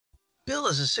Bill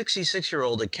is a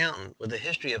 66-year-old accountant with a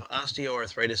history of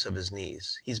osteoarthritis of his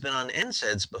knees. He's been on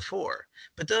NSAIDs before,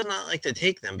 but does not like to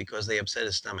take them because they upset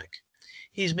his stomach.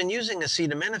 He's been using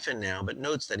acetaminophen now, but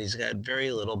notes that he's got very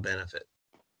little benefit.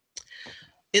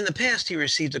 In the past, he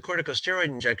received a corticosteroid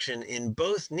injection in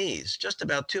both knees just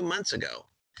about 2 months ago.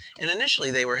 And initially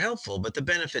they were helpful, but the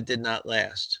benefit did not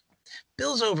last.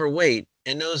 Bill's overweight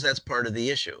and knows that's part of the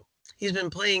issue. He's been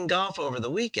playing golf over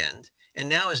the weekend, and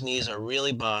now his knees are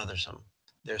really bothersome.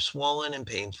 They're swollen and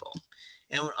painful.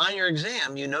 And on your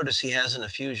exam, you notice he has an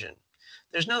effusion.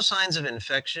 There's no signs of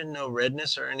infection, no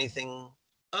redness, or anything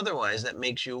otherwise that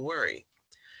makes you worry.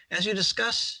 As you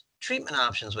discuss treatment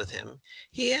options with him,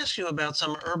 he asks you about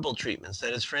some herbal treatments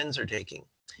that his friends are taking.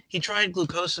 He tried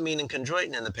glucosamine and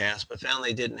chondroitin in the past, but found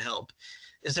they didn't help.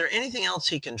 Is there anything else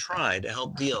he can try to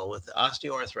help deal with the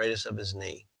osteoarthritis of his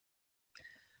knee?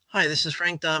 Hi, this is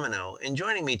Frank Domino, and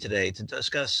joining me today to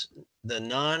discuss the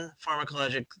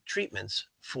non-pharmacologic treatments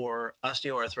for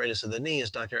osteoarthritis of the knee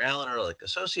is Dr. Alan Ehrlich,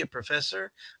 Associate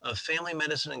Professor of Family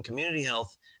Medicine and Community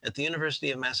Health at the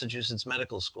University of Massachusetts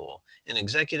Medical School and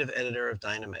Executive Editor of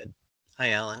Dynamed.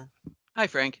 Hi, Alan. Hi,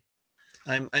 Frank.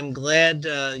 I'm glad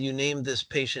you named this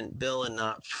patient Bill and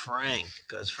not Frank,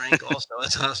 because Frank also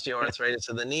has osteoarthritis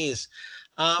of the knees.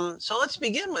 So let's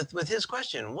begin with his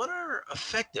question. What are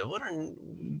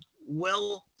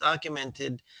well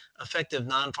documented effective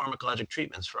non-pharmacologic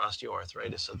treatments for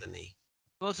osteoarthritis of the knee?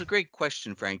 Well, it's a great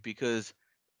question, Frank, because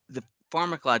the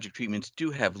pharmacologic treatments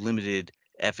do have limited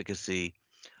efficacy.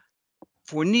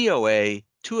 For knee OA,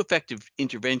 two effective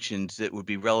interventions that would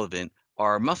be relevant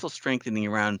are muscle strengthening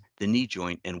around the knee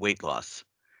joint and weight loss.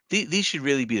 These should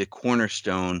really be the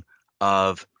cornerstone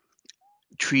of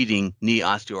treating knee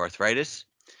osteoarthritis.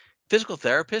 Physical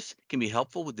therapists can be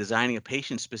helpful with designing a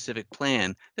patient-specific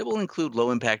plan that will include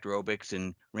low-impact aerobics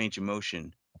and range of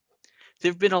motion.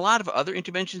 There have been a lot of other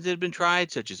interventions that have been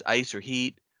tried, such as ice or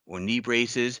heat or knee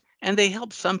braces, and they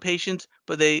help some patients,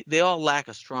 but they all lack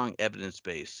a strong evidence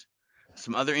base.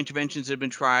 Some other interventions that have been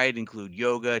tried include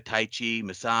yoga, tai chi,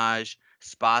 massage,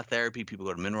 spa therapy. People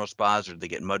go to mineral spas or they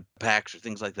get mud packs or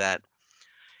things like that.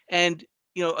 And,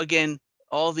 again,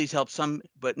 all of these help some,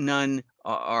 but none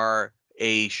are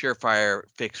a surefire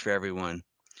fix for everyone.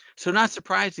 So not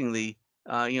surprisingly,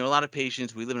 a lot of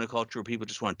patients, we live in a culture where people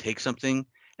just want to take something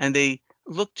and they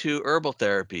look to herbal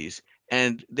therapies.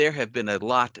 And there have been a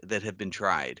lot that have been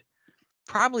tried.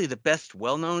 Probably the best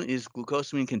well-known is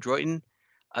glucosamine chondroitin.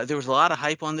 There was a lot of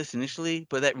hype on this initially,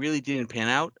 but that really didn't pan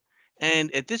out.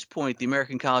 And at this point, the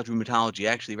American College of Rheumatology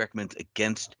actually recommends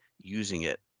against using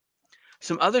it.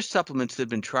 Some other supplements that have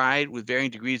been tried with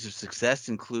varying degrees of success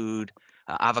include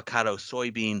avocado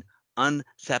soybean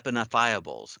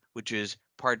unsaponifiables, which is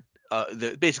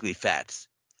basically fats.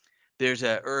 There's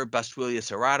a herb Boswellia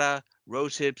serrata,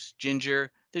 rose hips,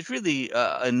 ginger. There's really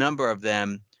a number of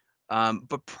them,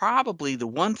 but probably the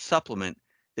one supplement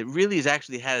that really has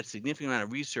actually had a significant amount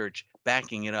of research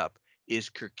backing it up is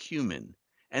curcumin,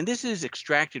 and this is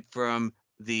extracted from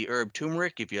the herb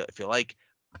turmeric. If you like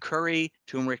curry,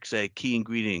 turmeric's a key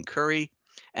ingredient in curry,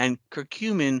 and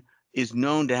curcumin is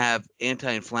known to have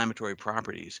anti-inflammatory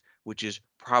properties, which is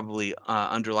probably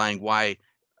underlying why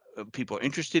people are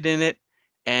interested in it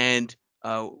and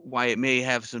why it may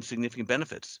have some significant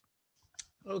benefits.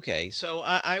 Okay, so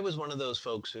I was one of those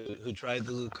folks who tried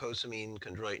the glucosamine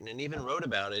chondroitin and even wrote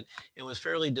about it and was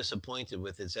fairly disappointed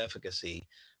with its efficacy.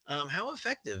 How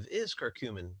effective is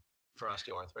curcumin for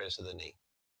osteoarthritis of the knee?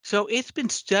 So it's been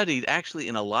studied actually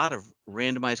in a lot of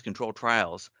randomized controlled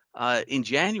trials. In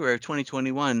January of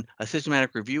 2021, a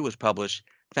systematic review was published,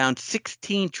 found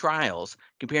 16 trials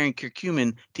comparing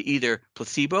curcumin to either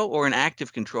placebo or an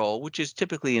active control, which is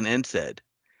typically an NSAID.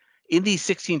 In these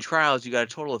 16 trials, you got a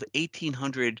total of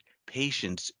 1,800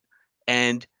 patients,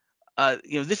 and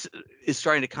this is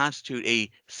starting to constitute a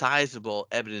sizable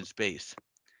evidence base.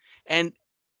 And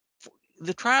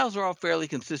the trials are all fairly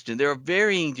consistent. There are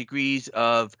varying degrees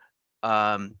of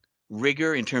um,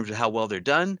 rigor in terms of how well they're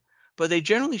done, but they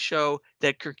generally show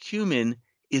that curcumin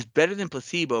is better than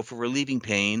placebo for relieving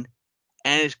pain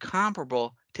and is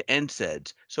comparable to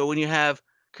NSAIDs. So when you have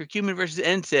curcumin versus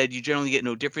NSAID, you generally get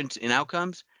no difference in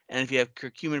outcomes. And if you have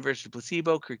curcumin versus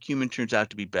placebo, curcumin turns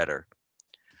out to be better.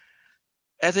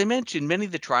 As I mentioned, many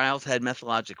of the trials had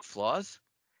methodologic flaws.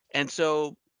 And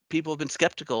so people have been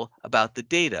skeptical about the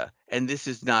data. And this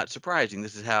is not surprising.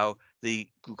 This is how the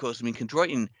glucosamine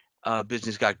chondroitin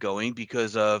business got going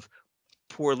because of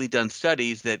poorly done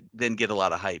studies that then get a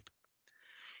lot of hype.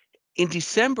 In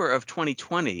December of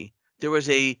 2020, there was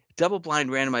a double-blind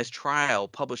randomized trial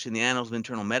published in the Annals of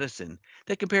Internal Medicine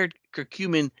that compared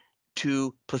curcumin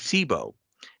to placebo.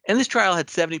 And this trial had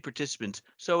 70 participants,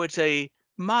 so it's a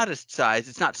modest size.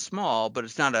 It's not small, but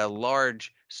it's not a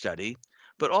large study.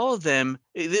 But all of them,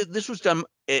 this was done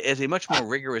as a much more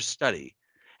rigorous study.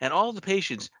 And all the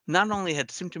patients not only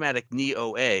had symptomatic knee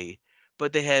OA,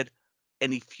 but they had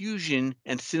an effusion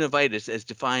and synovitis as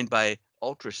defined by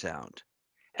ultrasound.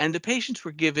 And the patients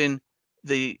were given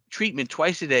the treatment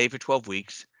twice a day for 12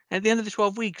 weeks. And at the end of the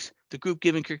 12 weeks, the group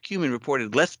given curcumin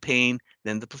reported less pain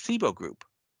than the placebo group.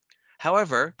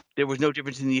 However, there was no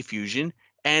difference in the effusion,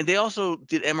 and they also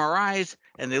did MRIs,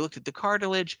 and they looked at the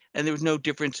cartilage, and there was no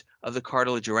difference of the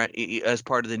cartilage as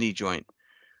part of the knee joint.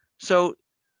 So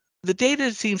the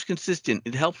data seems consistent.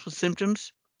 It helps with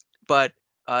symptoms, but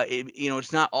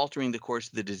it's not altering the course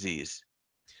of the disease.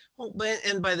 Well,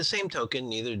 and by the same token,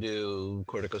 neither do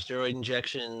corticosteroid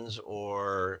injections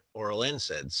or oral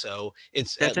NSAIDs. So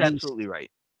it's That's absolutely right.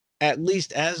 at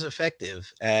least as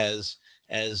effective as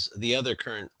the other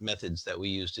current methods that we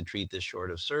use to treat this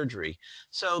short of surgery.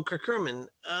 So curcumin,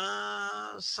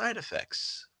 side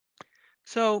effects.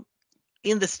 So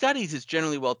in the studies, it's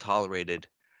generally well tolerated.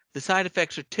 The side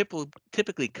effects are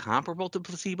typically comparable to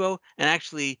placebo and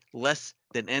actually less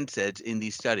than NSAIDs in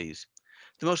these studies.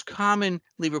 The most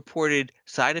commonly reported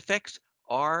side effects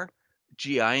are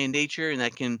GI in nature, and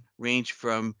that can range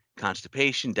from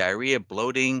constipation, diarrhea,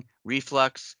 bloating,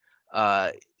 reflux,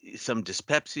 uh, some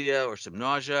dyspepsia or some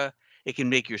nausea. It can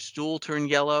make your stool turn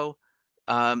yellow.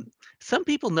 Um, some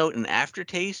people note an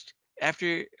aftertaste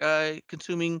after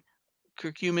consuming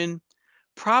curcumin.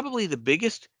 Probably the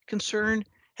biggest concern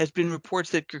has been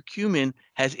reports that curcumin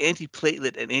has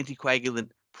antiplatelet and anticoagulant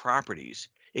properties.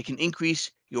 It can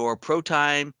increase your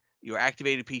ProTime, your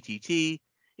activated PTT.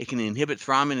 It can inhibit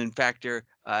thrombin factor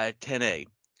 10A.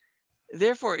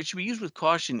 Therefore, it should be used with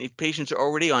caution if patients are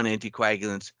already on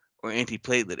anticoagulants or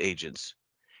antiplatelet agents.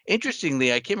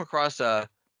 Interestingly, I came across an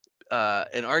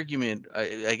argument,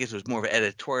 I guess it was more of an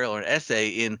editorial or an essay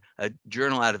in a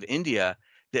journal out of India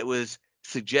that was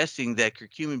suggesting that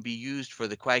curcumin be used for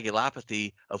the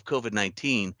coagulopathy of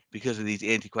COVID-19 because of these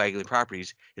anticoagulant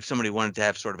properties if somebody wanted to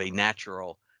have sort of a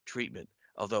natural treatment.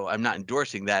 Although I'm not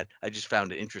endorsing that, I just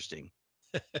found it interesting.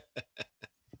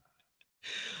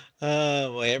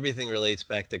 Boy, everything relates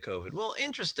back to COVID. Well,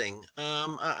 interesting.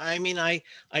 I mean, I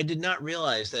did not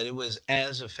realize that it was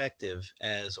as effective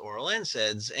as oral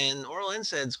NSAIDs, and oral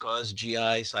NSAIDs cause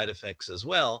GI side effects as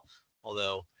well,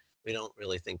 although we don't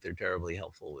really think they're terribly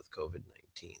helpful with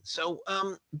COVID-19. So,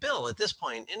 Bill, at this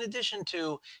point, in addition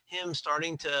to him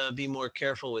starting to be more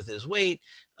careful with his weight,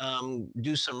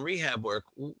 do some rehab work,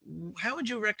 how would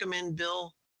you recommend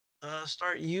Bill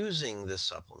start using this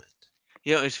supplement?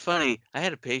 It's funny. I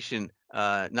had a patient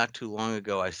not too long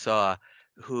ago I saw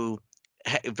who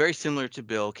very similar to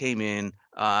Bill came in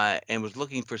and was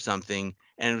looking for something,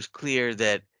 and it was clear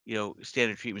that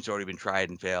standard treatment's already been tried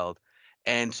and failed.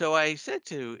 And so I said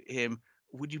to him,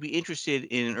 "Would you be interested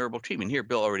in an herbal treatment?" Here,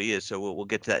 Bill already is, so we'll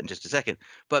get to that in just a second.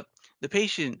 But the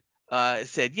patient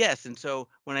said yes, and so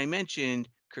when I mentioned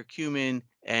curcumin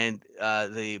and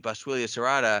the Boswellia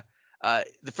serrata,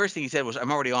 the first thing he said was,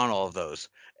 "I'm already on all of those."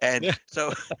 And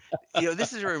so,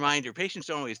 this is a reminder. Patients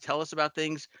don't always tell us about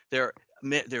things. They're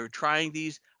trying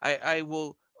these. I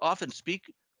will often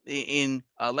speak in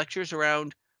lectures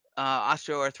around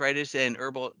osteoarthritis and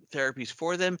herbal therapies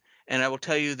for them, and I will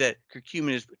tell you that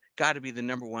curcumin has got to be the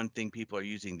number one thing people are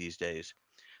using these days.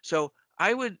 So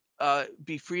I would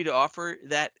be free to offer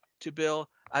that to Bill.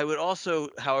 I would also,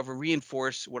 however,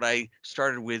 reinforce what I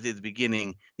started with at the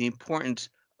beginning: the importance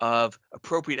of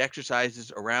appropriate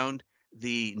exercises around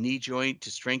the knee joint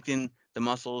to strengthen the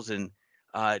muscles and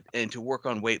to work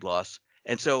on weight loss.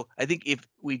 And so I think if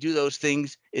we do those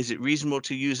things, is it reasonable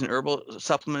to use an herbal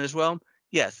supplement as well?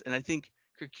 Yes. And I think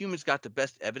curcumin's got the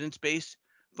best evidence base,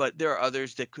 but there are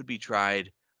others that could be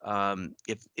tried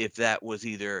if that was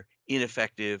either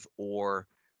ineffective or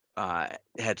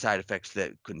had side effects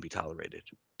that couldn't be tolerated.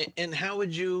 And how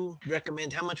would you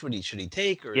recommend how much should he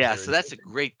take, or is Yeah, there a so that's a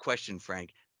dosing? great question,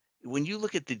 Frank. When you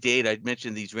look at the data, I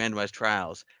mentioned these randomized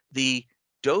trials, the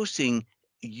dosing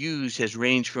used has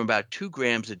ranged from about 2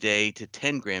 grams a day to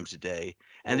 10 grams a day.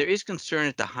 And there Whoa. is concern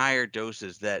at the higher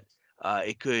doses that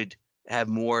it could have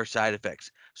more side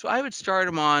effects. So I would start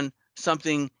him on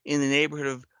something in the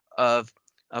neighborhood of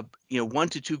 1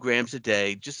 to 2 grams a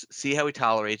day. Just see how he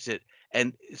tolerates it,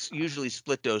 and it's usually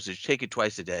split dosage. Take it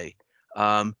twice a day.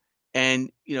 Um,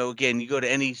 and again, you go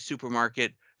to any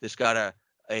supermarket that's got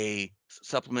a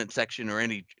supplement section or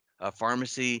any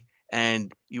pharmacy,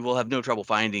 and you will have no trouble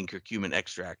finding curcumin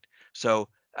extract. So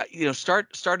start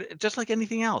it just like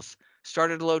anything else.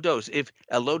 Start at a low dose. If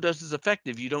a low dose is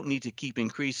effective, you don't need to keep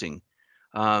increasing.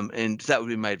 And so that would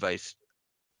be my advice.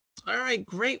 All right,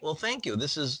 great. Well, thank you.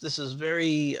 This is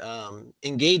very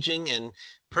engaging, and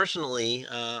personally,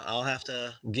 I'll have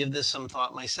to give this some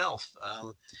thought myself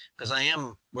because I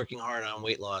am working hard on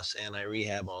weight loss and I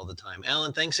rehab all the time.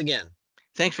 Alan, thanks again.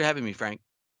 Thanks for having me, Frank.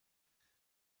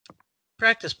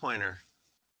 Practice pointer.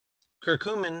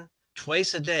 Curcumin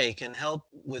twice a day can help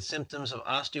with symptoms of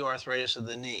osteoarthritis of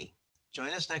the knee. Join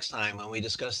us next time when we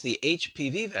discuss the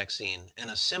HPV vaccine and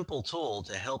a simple tool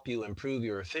to help you improve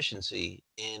your efficiency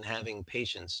in having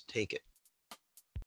patients take it.